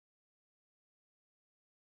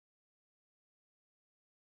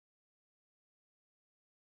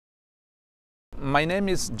My name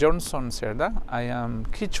is Johnson Cerda. I am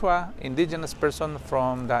Quechua indigenous person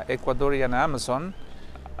from the Ecuadorian Amazon.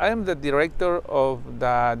 I am the director of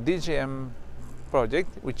the DGM project,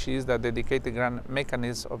 which is the Dedicated Grant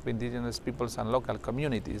Mechanism of Indigenous Peoples and Local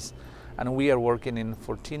Communities. And we are working in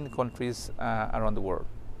 14 countries around the world.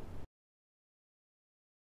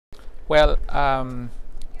 Well,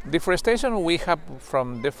 deforestation we have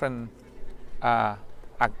from different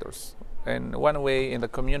actors. In one way, in the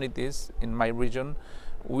communities in my region,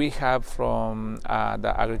 we have from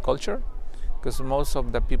the agriculture, because most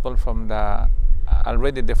of the people from the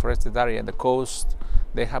already deforested area, the coast,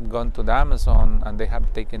 they have gone to the Amazon and they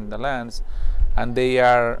have taken the lands, and they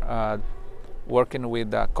are working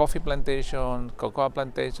with the coffee plantation, cocoa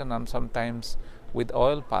plantation, and sometimes with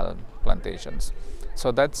oil palm plantations.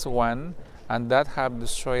 So that's one, and that have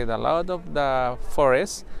destroyed a lot of the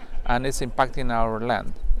forests, and it's impacting our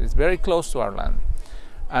land. It's very close to our land.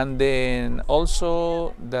 And then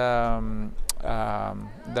also the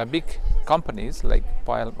big companies like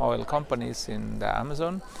palm oil companies in the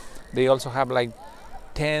Amazon, they also have like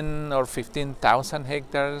 10 or 15,000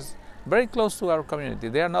 hectares very close to our community.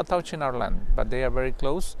 They are not touching our land, but they are very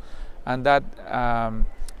close, and that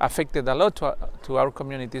affected a lot to our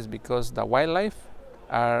communities because the wildlife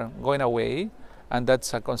are going away, and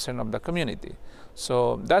that's a concern of the community.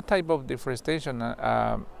 So that type of deforestation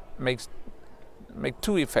make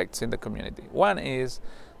two effects in the community. One is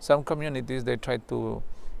some communities, they try to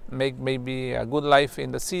make maybe a good life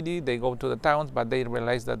in the city, they go to the towns, but they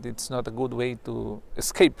realize that it's not a good way to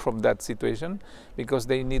escape from that situation, because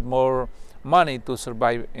they need more money to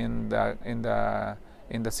survive in the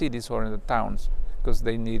cities or in the towns, because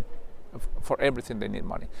they need, for everything they need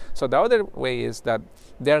money. So the other way is that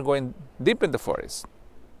they are going deep in the forest,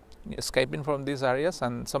 escaping from these areas,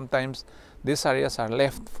 and sometimes these areas are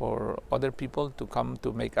left for other people to come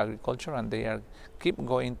to make agriculture, and they are keep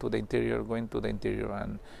going to the interior,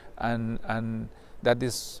 and that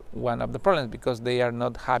is one of the problems, because they are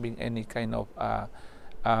not having any kind of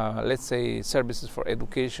let's say services for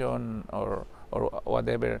education or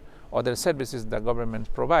whatever other services the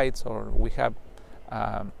government provides or we have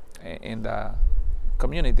in the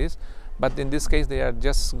communities. But in this case they are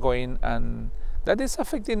just going, and that is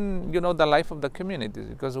affecting, the life of the communities,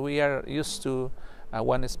 because we are used to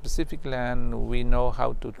one specific land. We know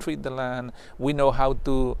how to treat the land. We know how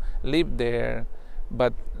to live there.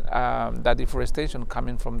 But the deforestation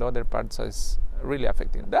coming from the other parts is really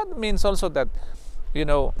affecting. That means also that,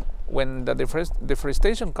 when the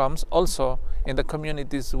deforestation comes, also in the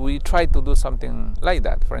communities, we try to do something like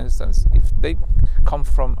that. For instance, if they come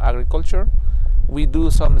from agriculture, we do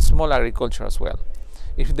some small agriculture as well.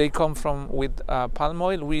 If they come from with palm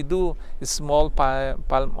oil, we do a small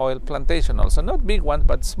palm oil plantation also, not big ones,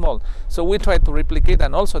 but small. So we try to replicate,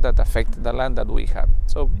 and also that affect the land that we have.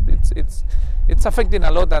 So it's affecting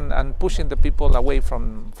a lot and pushing the people away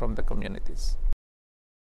from the communities.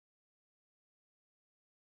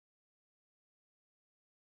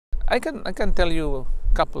 I can tell you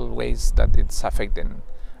a couple ways that it's affecting.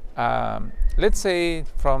 Let's say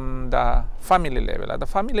from the family level. At the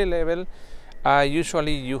family level,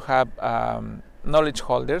 usually you have knowledge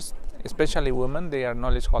holders, especially women. They are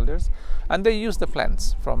knowledge holders, and they use the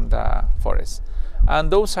plants from the forest,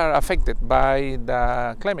 and those are affected by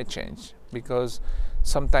the climate change, because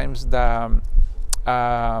sometimes in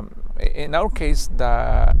our case,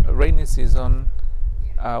 the rainy season,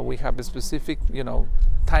 we have a specific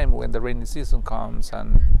time when the rainy season comes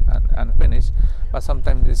and finish, but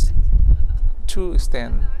sometimes it's too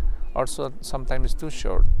extend, also sometimes too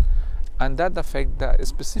short. And that affects the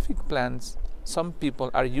specific plants some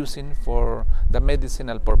people are using for the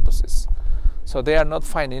medicinal purposes. So they are not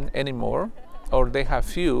finding anymore, or they have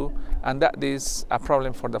few, and that is a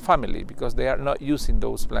problem for the family, because they are not using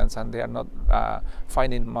those plants and they are not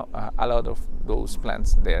finding a lot of those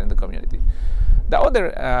plants there in the community. The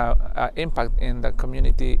other impact in the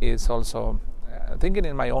community is also, thinking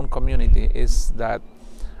in my own community, is that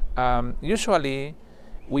usually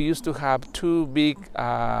we used to have two big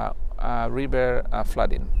river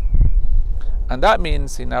flooding, and that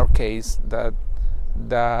means in our case that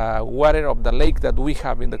the water of the lake that we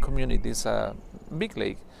have in the community is a big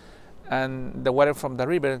lake, and the water from the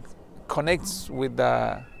river connects with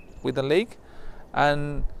the lake,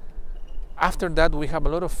 and after that we have a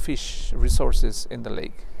lot of fish resources in the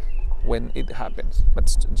lake when it happens,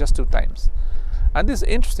 but just 2 times. And this is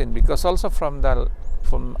interesting because also from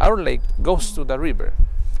our lake goes to the river.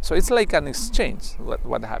 So it's like an exchange,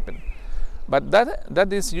 what happened. But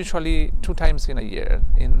that is usually 2 times in a year,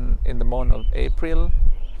 in the month of April,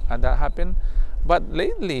 and that happened. But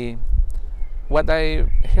lately, what I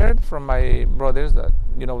heard from my brothers that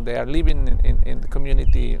they are living in the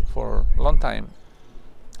community for a long time,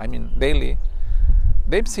 I mean daily,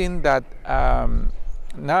 they've seen that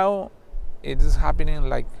now it is happening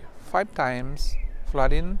like 5 times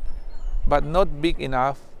flooding, but not big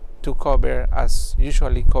enough to cover as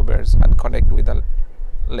usually covers and connect with the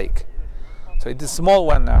lake. So it is a small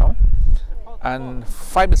one now, and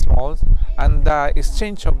 5 smalls, and the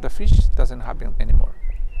exchange of the fish doesn't happen anymore.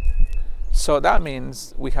 So that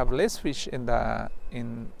means we have less fish in the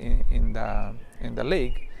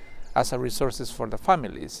lake as a resources for the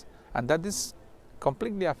families, and that is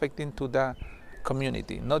completely affecting to the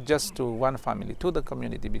community, not just to one family, to the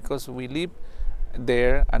community, because we live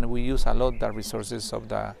there and we use a lot the resources of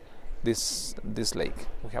this lake.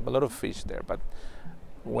 We have a lot of fish there, but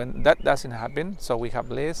when that doesn't happen, so we have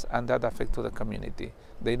less, and that affects to the community.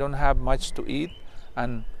 They don't have much to eat,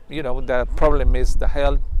 and the problem is the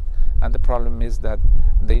health, and the problem is that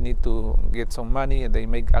they need to get some money, and they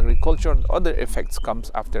make agriculture. Other effects comes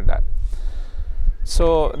after that.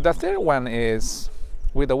 So the third one is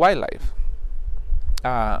with the wildlife.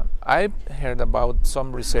 I've heard about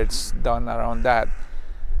some research done around that.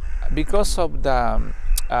 Because of the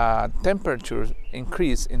temperature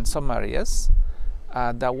increase in some areas,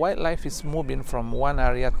 the wildlife is moving from one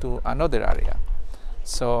area to another area.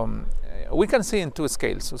 So we can see in 2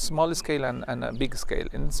 scales, so small scale and a big scale.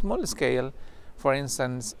 In small scale, for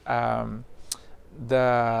instance,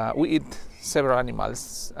 we eat several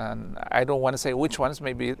animals, and I don't want to say which ones,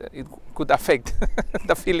 maybe it could affect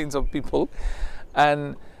the feelings of people.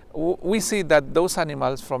 And we see that those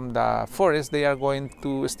animals from the forest, they are going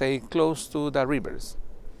to stay close to the rivers.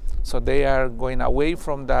 So they are going away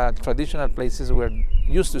from the traditional places where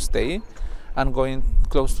used to stay and going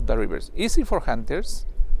close to the rivers. Easy for hunters,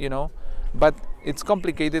 but it's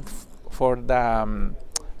complicated for the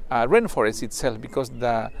rainforest itself, because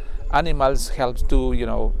the animals help to,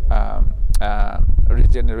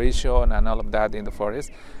 regeneration and all of that in the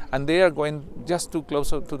forest. And they are going just too close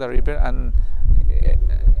to the river, and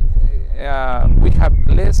we have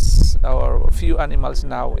less or few animals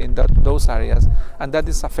now in those areas, and that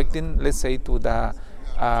is affecting, let's say, to the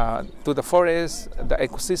forest, the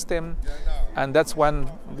ecosystem, and that's one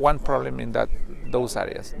problem in those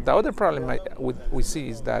areas. The other problem we see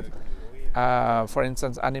is that, for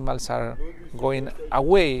instance, animals are going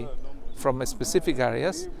away from specific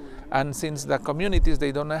areas, and since the communities,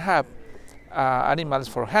 they don't have animals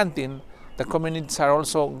for hunting, the communities are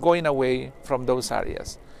also going away from those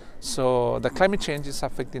areas. So the climate change is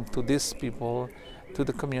affecting to these people, to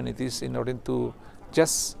the communities, in order to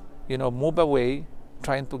just move away,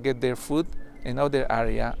 trying to get their food in other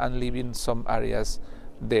area and leaving some areas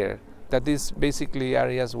there. That is basically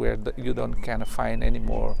areas where you can't find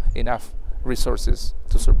anymore enough resources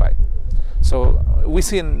to survive. So we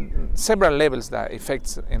see in several levels the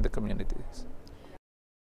effects in the communities.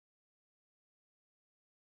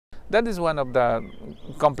 That is one of the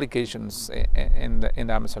complications in the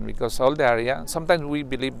Amazon, because all the area, sometimes we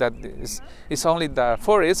believe that it's only the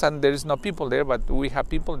forest and there is no people there, but we have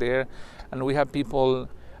people there, and we have people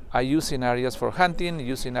using areas for hunting,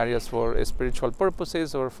 using areas for spiritual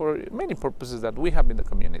purposes, or for many purposes that we have in the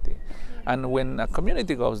community. And when a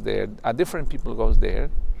community goes there, a different people goes there,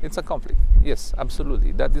 it's a conflict. Yes,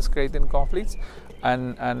 absolutely. That is creating conflicts,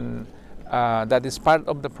 and that is part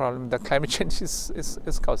of the problem that climate change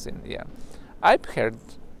is causing. Yeah, I've heard,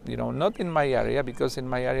 not in my area, because in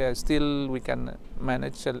my area still we can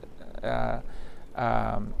manage.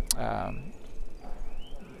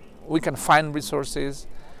 We can find resources,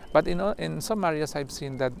 but in some areas I've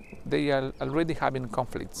seen that they are already having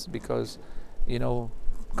conflicts, because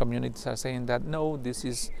communities are saying that no, this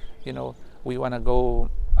is we want to go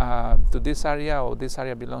to this area, or this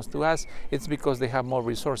area belongs to us. It's because they have more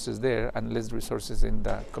resources there and less resources in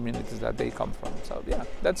the communities that they come from. So yeah,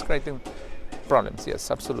 that's creating problems. Yes,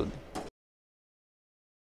 absolutely.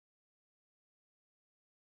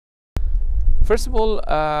 First of all,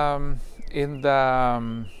 in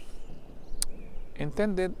the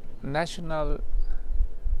intended national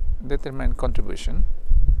determined contribution,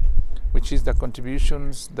 which is the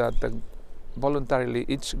contributions that voluntarily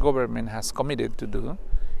each government has committed to do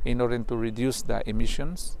in order to reduce the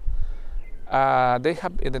emissions, they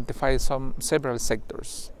have identified several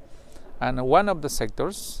sectors, and one of the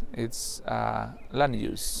sectors is land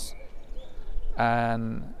use,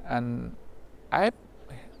 and I've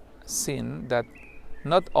seen that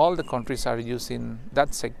not all the countries are using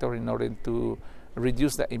that sector in order to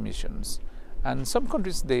reduce the emissions, and some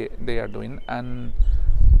countries they are doing, and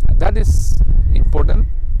that is important,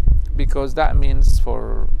 because that means,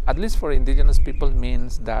 for at least for indigenous people,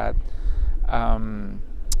 means that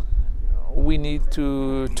we need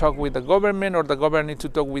to talk with the government, or the government needs to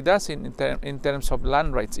talk with us in terms of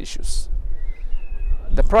land rights issues.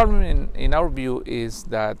 The problem in our view is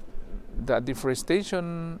that the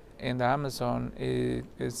deforestation in the Amazon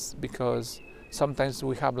is because sometimes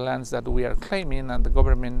we have lands that we are claiming, and the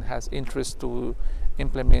government has interest to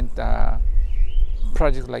implement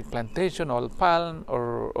projects like plantation, oil palm,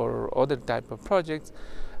 or other type of projects,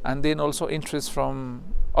 and then also interest from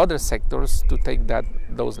other sectors to take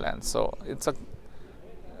those lands. So it's a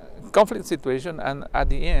conflict situation, and at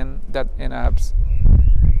the end, that ends up,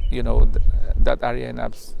 that area ends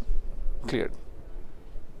up cleared,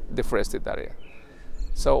 deforested area.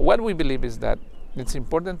 So what we believe is that it's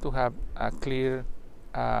important to have a clear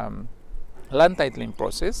land titling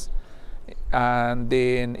process, and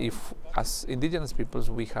then if as indigenous peoples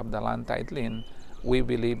we have the land titling, we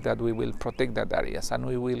believe that we will protect that areas, and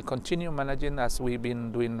we will continue managing as we've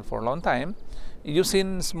been doing for a long time,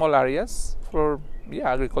 using small areas for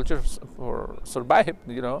agriculture, for survive,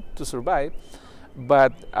 to survive,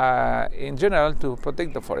 but in general to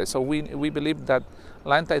protect the forest. So we believe that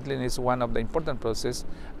land titling is one of the important processes,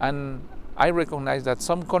 and I recognize that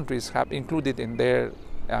some countries have included in their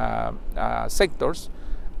sectors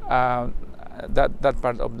that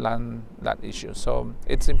part of land issue. So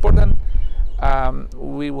it's important.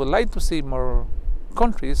 We would like to see more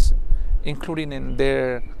countries including in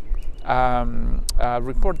their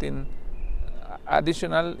reporting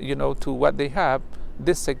additional, to what they have,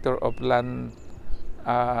 this sector of land,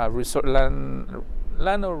 land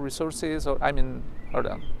or resources, or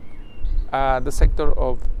the sector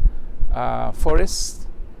of forest,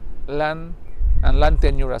 land, and land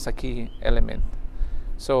tenure as a key element.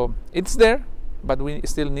 So it's there, but we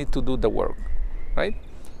still need to do the work, right?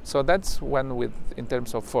 So that's one in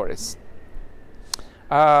terms of forest.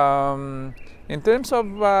 In terms of,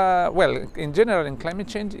 in general, in climate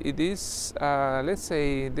change, it is, let's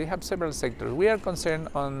say, they have several sectors. We are concerned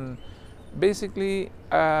on basically,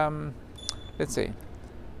 let's say,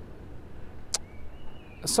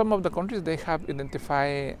 some of the countries, they have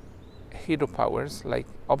identified hydropowers like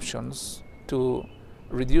options to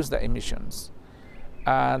reduce the emissions.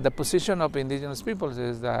 The position of indigenous peoples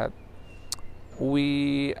is that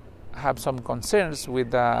we have some concerns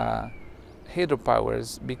with the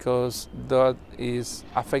hydropowers because that is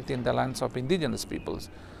affecting the lands of indigenous peoples.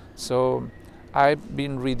 So I've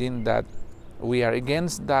been reading that we are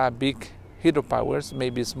against the big hydropowers,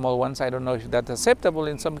 maybe small ones. I don't know if that's acceptable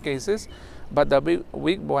in some cases, but the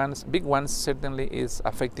big ones certainly is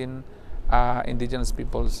affecting indigenous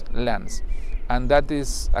people's lands, and that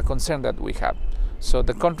is a concern that we have. So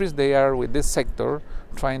the countries, they are with this sector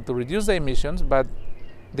trying to reduce the emissions, but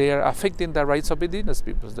they are affecting the rights of indigenous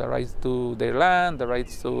peoples, the rights to their land, the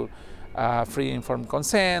rights to free informed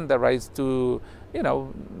consent, the rights to,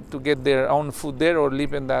 to get their own food there or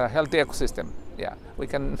live in the healthy ecosystem. Yeah, we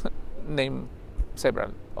can name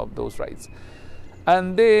several of those rights.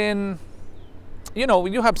 And then,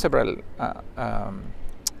 you have several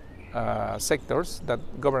sectors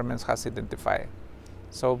that governments has identified.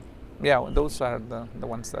 So, yeah, those are the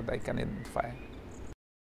ones that I can identify.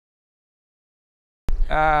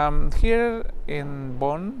 Here in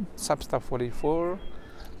Bonn, Substack 44,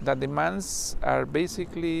 the demands are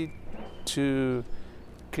basically to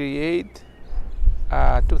create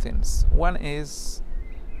two things. One is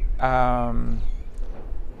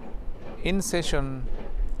in-session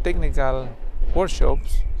technical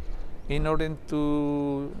workshops in order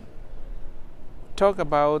to talk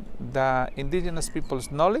about the indigenous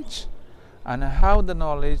people's knowledge and how the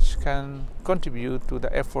knowledge can contribute to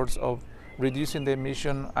the efforts of reducing the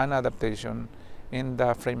emission and adaptation in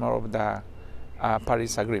the framework of the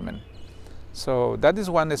Paris Agreement. So that is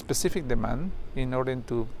one specific demand in order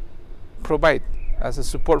to provide as a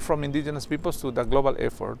support from indigenous peoples to the global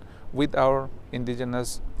effort with our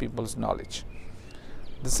indigenous people's knowledge.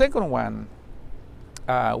 The second one,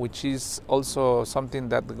 which is also something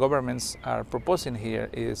that the governments are proposing here,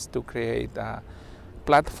 is to create a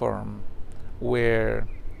platform where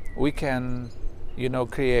we can,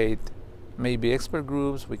 create maybe expert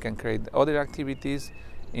groups, we can create other activities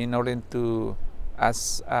in order to,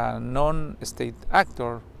 as a non-state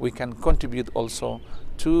actor, we can contribute also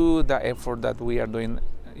to the effort that we are doing,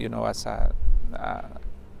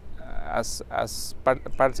 as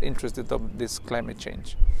parts interested of this climate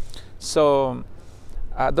change. So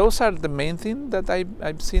those are the main things that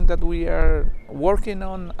I've seen that we are working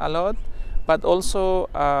on a lot, but also,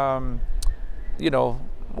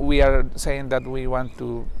 we are saying that we want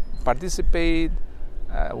to participate,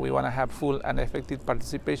 we want to have full and effective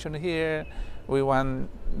participation here. We want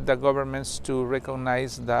the governments to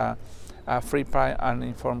recognize the free, prior, and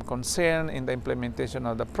informed consent in the implementation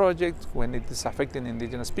of the project when it is affecting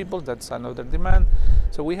indigenous people. That's another demand.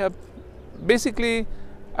 So we have basically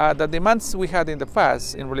the demands we had in the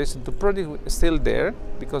past in relation to projects still there,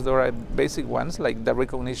 because there are basic ones like the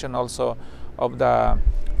recognition also of the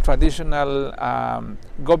traditional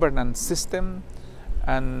governance system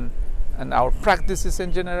and our practices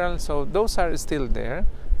in general. So those are still there,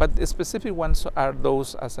 but the specific ones are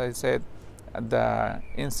those, as I said, the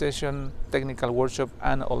in-session technical workshop,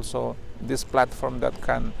 and also this platform that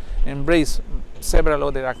can embrace several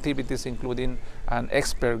other activities, including an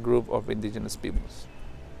expert group of indigenous peoples.